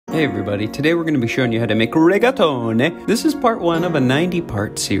Hey everybody, today we're going to be showing you how to make rigatoni. This is part 1 of a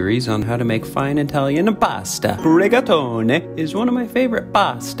 90-part series on how to make fine Italian pasta. Rigatoni is one of my favorite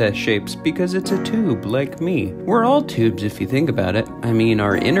pasta shapes because it's a tube like me. We're all tubes if you think about it. I mean,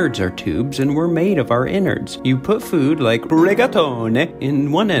 our innards are tubes and we're made of our innards. You put food like rigatoni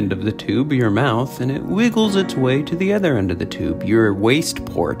in one end of the tube, your mouth, and it wiggles its way to the other end of the tube, your waste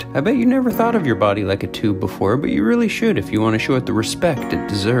port. I bet you never thought of your body like a tube before, but you really should if you want to show it the respect it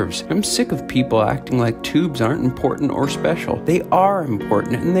deserves. I'm sick of people acting like tubes aren't important or special. They are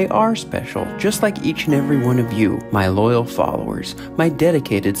important and they are special, just like each and every one of you, my loyal followers, my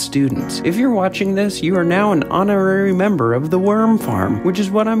dedicated students. If you're watching this, you are now an honorary member of the Worm Farm, which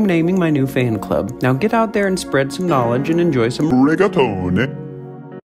is what I'm naming my new fan club. Now get out there and spread some knowledge and enjoy some rigatoni.